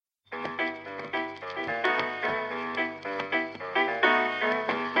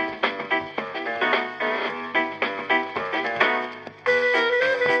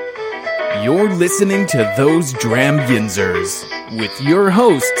You're listening to Those Dram Yinzers with your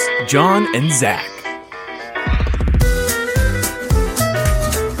hosts, John and Zach.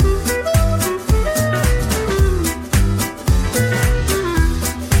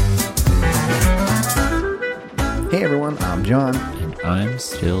 Hey everyone, I'm John. And I'm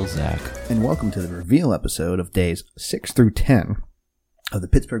still Zach. And welcome to the reveal episode of days 6 through 10 of the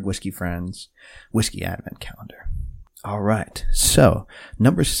Pittsburgh Whiskey Friends Whiskey Advent Calendar. Alright, so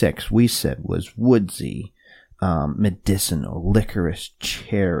number 6 we said was woodsy, medicinal, licorice,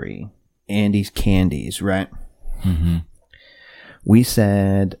 cherry, Andes candies, right? Mm-hmm. We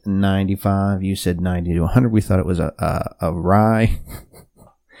said 95, you said 90 to 100. We thought it was a rye.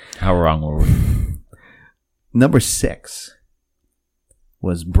 How wrong were we? Number 6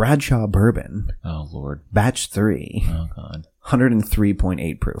 was Bradshaw Bourbon. Oh, Lord. Batch 3. Oh, God.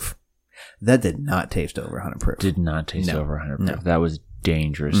 103.8 proof. That did not taste over 100 proof. Did not taste over 100 proof. No. That was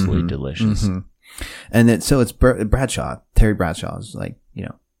dangerously delicious. Mm-hmm. And then, so it's Bradshaw. Terry Bradshaw is like, you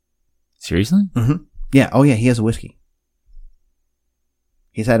know. Seriously? Mm-hmm. Yeah. Oh, yeah. He has a whiskey.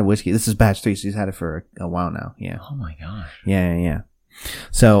 He's had a whiskey. This is batch 3, so he's had it for a while now. Yeah. Oh, my gosh. Yeah.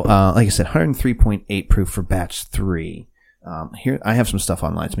 So, like I said, 103.8 proof for batch 3. Here, I have some stuff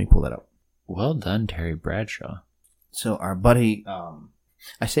online. Let me pull that up. Well done, Terry Bradshaw. So our buddy,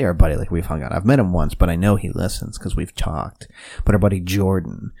 I say our buddy like we've hung out. I've met him once, but I know he listens because we've talked. But our buddy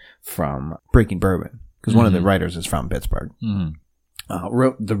Jordan from Breaking Bourbon, because one of the writers is from Pittsburgh,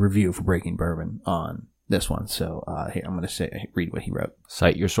 wrote the review for Breaking Bourbon on this one. So here, I'm going to read what he wrote.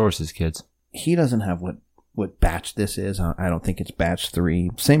 Cite your sources, kids. He doesn't have what batch this is. I don't think it's batch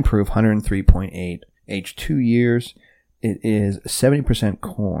 3. Same proof, 103.8, aged 2 years. It is 70%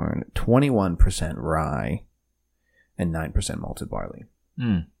 corn, 21% rye, and 9% malted barley.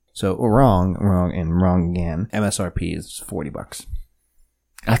 So wrong again. MSRP is $40.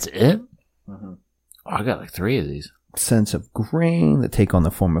 That's it? Mm-hmm. Oh, I got like 3 of these. Scents of grain that take on the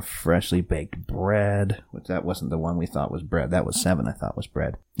form of freshly baked bread. Which that wasn't the one we thought was bread. That was 7 I thought was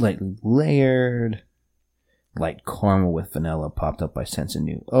bread. Lightly layered. Light caramel with vanilla popped up by scents of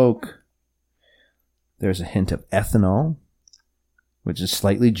new oak. There's a hint of ethanol, which is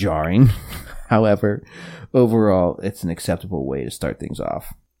slightly jarring. However, overall, it's an acceptable way to start things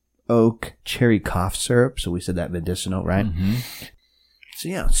off. Oak, cherry cough syrup. So we said that medicinal, right? Mm-hmm.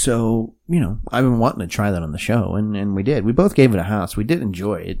 So yeah, I've been wanting to try that on the show, and we did. We both gave it a house. We did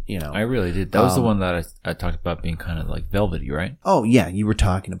enjoy it, I really did. That was the one that I talked about being kind of like velvety, right? Oh yeah, you were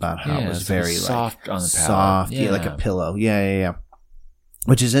talking about how it was very soft on the palate. Soft, yeah, like a pillow. Yeah.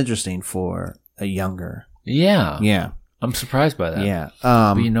 Which is interesting for a younger. Yeah. I'm surprised by that. Yeah.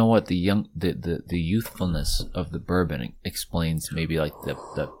 But you know what? The youthfulness of the bourbon explains maybe like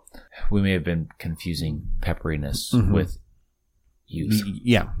the we may have been confusing pepperiness with youth.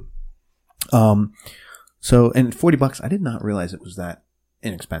 Yeah. So, and $40, I did not realize it was that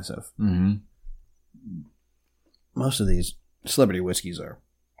inexpensive. Mm-hmm. Most of these celebrity whiskeys are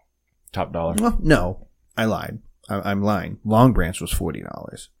top dollar. Well, no, I lied. I'm lying. Long Branch was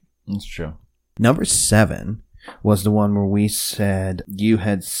 $40. That's true. Number 7 was the one where you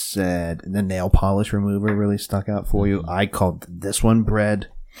had said the nail polish remover really stuck out for you. I called this one bread,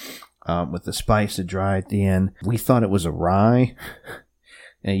 with the spice to dry at the end. We thought it was a rye.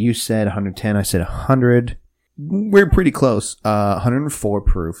 And you said 110. I said 100. We're pretty close. 104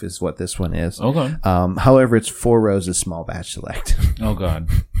 proof is what this one is. Okay. However, it's 4 Roses small batch select. Oh, God.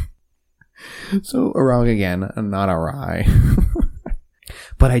 So wrong again. Not a rye.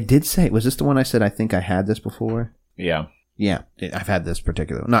 But I did say, was this the one I said I think I had this before? Yeah. Yeah, I've had this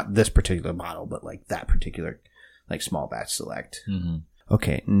particular, not this particular bottle, but like that particular, like small batch select. Mm-hmm.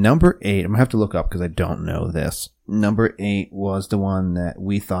 Okay, number 8, I'm going to have to look up because I don't know this. Number 8 was the one that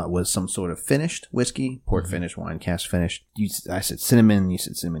we thought was some sort of finished whiskey, port finished, wine cask finished. I said cinnamon, you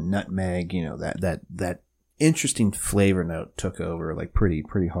said cinnamon, nutmeg, that interesting flavor note took over, like pretty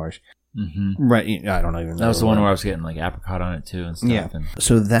harsh. Mm-hmm. Right, I don't even know. That was the one where I was getting like apricot on it too and stuff. Yeah.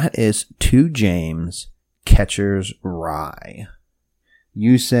 So that is 2 James Catcher's Rye.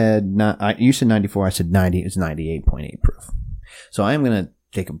 You said 94. I said 90. It's 98.8 proof. So I am going to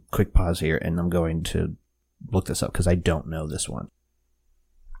take a quick pause here, and I'm going to look this up because I don't know this one.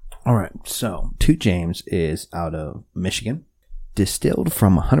 All right. So 2 James is out of Michigan. Distilled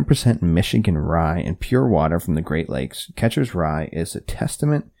from 100% Michigan rye and pure water from the Great Lakes, Catcher's Rye is a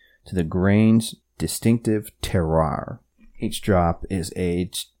testament to the grain's distinctive terroir. Each drop is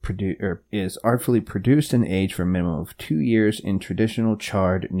artfully produced and aged for a minimum of 2 years in traditional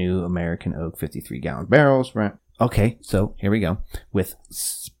charred new American oak 53-gallon barrels. Right? Okay, so here we go. With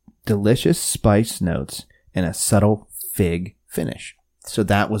delicious spice notes and a subtle fig finish. So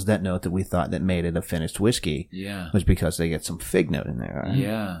that was that note that we thought that made it a finished whiskey. Yeah. Was because they get some fig note in there. Right?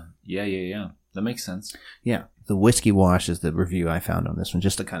 Yeah. That makes sense. Yeah. The Whiskey Wash is the review I found on this one,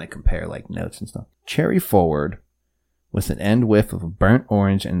 just to kind of compare like notes and stuff. Cherry forward with an end whiff of burnt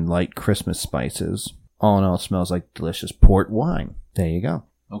orange and light Christmas spices. All in all, it smells like delicious port wine. There you go.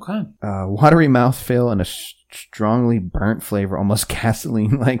 Okay. Watery mouthfeel and a strongly burnt flavor, almost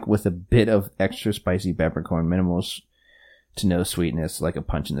gasoline-like, with a bit of extra spicy peppercorn, minimal to no sweetness, like a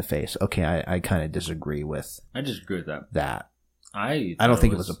punch in the face. Okay, I kind of disagree with I disagree with that. that. I don't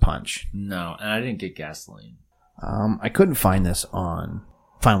think it was a punch. No, and I didn't get gasoline. I couldn't find this on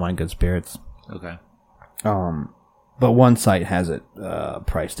Fine Wine Good Spirits. Okay. But one site has it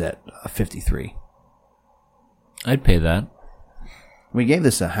priced at $53. I'd pay that. We gave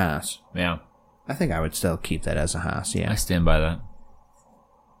this a Haas. Yeah. I think I would still keep that as a Haas, yeah. I stand by that.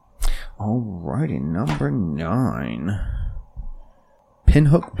 Alrighty, number 9.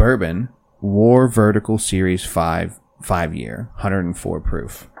 Pinhook Bourbon War Vertical Series 5 year, 104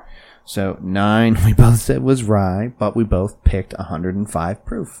 proof. So 9 we both said was rye, but we both picked 105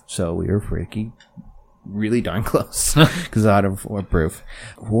 proof. So we were really darn close because 104 proof.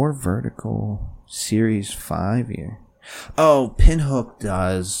 War Vertical Series 5 year. Oh, Pinhook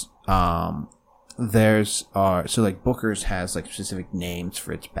does. So like Booker's has like specific names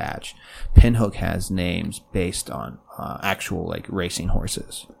for its batch. Pinhook has names based on actual like racing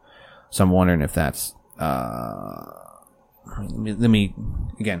horses. So I'm wondering if that's let me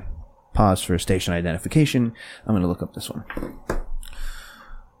again pause for station identification. I'm going to look up this one.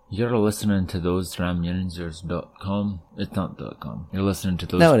 You're listening to thosedramyinzers.com. It's not .com. You're listening to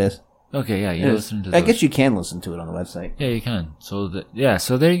those. No, it is. Okay, yeah, you're listening to those. I guess you can listen to it on the website. Yeah, you can. So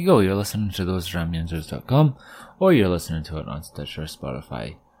there you go. You're listening to thosedramyinzers.com, or you're listening to it on Stitcher,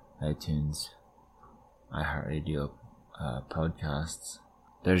 Spotify, iTunes, iHeartRadio, podcasts.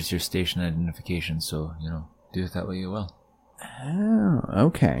 There's your station identification, so, do it that way you will. Oh,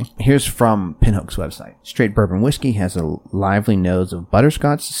 okay. Here's from Pinhook's website. Straight bourbon whiskey has a lively nose of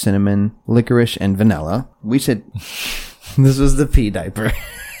butterscotch, cinnamon, licorice, and vanilla. We said this was the pea diaper.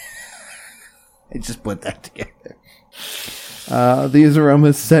 I just put that together. These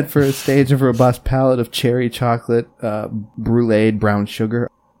aromas set for a stage of robust palate of cherry chocolate, bruleed brown sugar,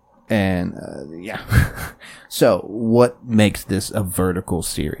 and So what makes this a vertical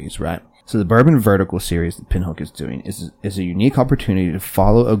series, right? So the Bourbon Vertical series that Pinhook is doing is a unique opportunity to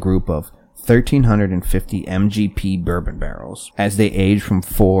follow a group of 1,350 MGP bourbon barrels as they age from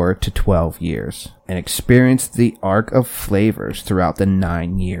 4 to 12 years and experience the arc of flavors throughout the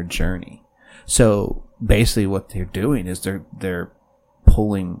 9-year journey. So basically what they're doing is they're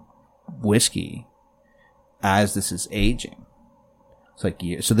pulling whiskey as this is aging. It's like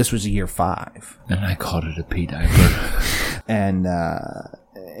so this was year 5. And I called it a pea diaper. And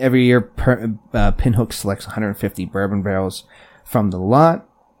every year Pinhook selects 150 bourbon barrels from the lot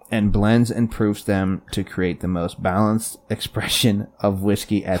and blends and proofs them to create the most balanced expression of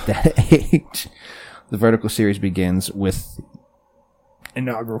whiskey at that age. The Vertical series begins with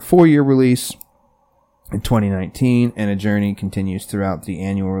inaugural 4-year release in 2019, and a journey continues throughout the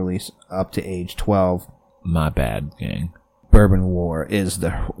annual release up to age 12. My bad, gang. Bourbon War is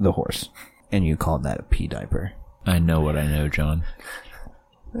the horse, and you called that a pea diaper. I know what I know, John.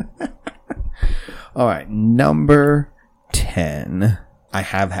 All right, number 10. I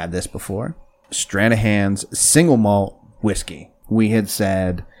have had this before. Stranahan's Single Malt Whiskey. We had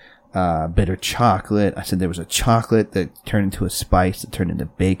said bitter chocolate. I said there was a chocolate that turned into a spice that turned into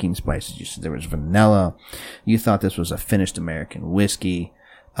baking spices. You said there was vanilla. You thought this was a finished American whiskey.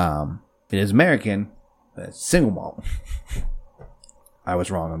 It is American, but it's single malt. I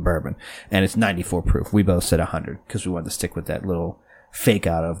was wrong on bourbon. And it's 94 proof. We both said 100 because we wanted to stick with that little fake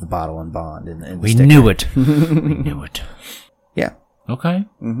out of the bottle and bond. And we knew it. We knew it. Yeah. Okay.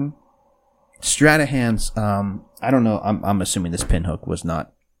 Mm-hmm. Stranahan's, I don't know. I'm assuming this Pinhook was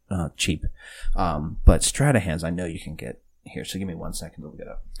not cheap. But Stranahan's I know you can get here. So give me 1 second to look it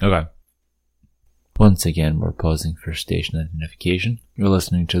up. Okay. Once again, we're pausing for station identification. You're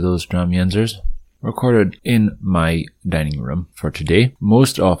listening to Those Dram Yinzers, recorded in my dining room for today.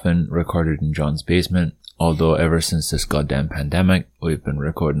 Most often recorded in John's basement, although ever since this goddamn pandemic, we've been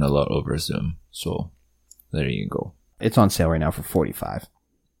recording a lot over Zoom. So, there you go. It's on sale right now for $45.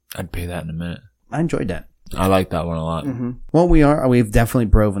 I'd pay that in a minute. I enjoyed that. I like that one a lot. Mm-hmm. Well, we've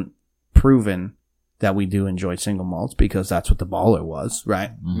definitely proven that we do enjoy single malts because that's what the baller was,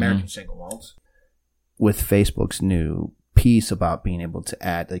 right? Mm-hmm. American single malts. With Facebook's new piece about being able to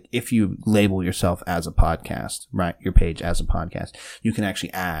add, like, if you label yourself as a podcast, right, your page as a podcast, you can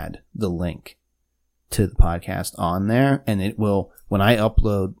actually add the link to the podcast on there, and it will, when I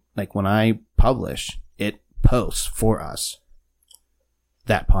upload, like when I publish, it posts for us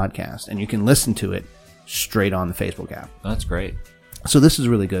that podcast, and you can listen to it straight on the Facebook app. That's great. So this is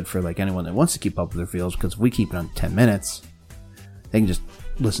really good for like anyone that wants to keep up with their fields, because if we keep it on 10 minutes, they can just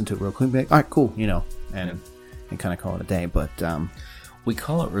listen to it real quick and be like, all right, cool, you know, and kind of call it a day. But we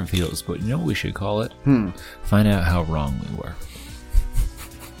call it reveals, but you know what we should call it? Find out how wrong we were.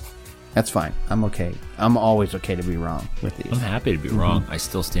 That's fine. I'm okay. I'm always okay to be wrong with these. I'm happy to be wrong. I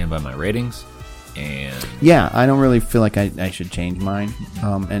still stand by my ratings, and yeah, I don't really feel like I should change mine,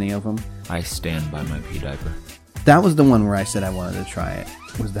 any of them. I stand by my pee diaper. That was the one where I said I wanted to try it.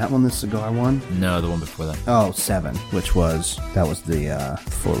 Was that one the cigar one? No, the one before that. Oh, 7, that was the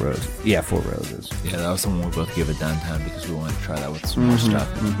 4 Roses. Yeah, 4 Roses. Yeah, that was the one we both gave it downtown because we wanted to try that with some more stuff.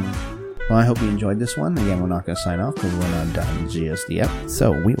 Well, I hope you enjoyed this one. Again, we're not going to sign off because we're not done just yet.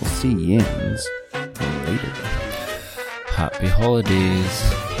 So we will see yins later. Happy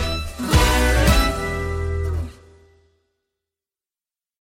holidays.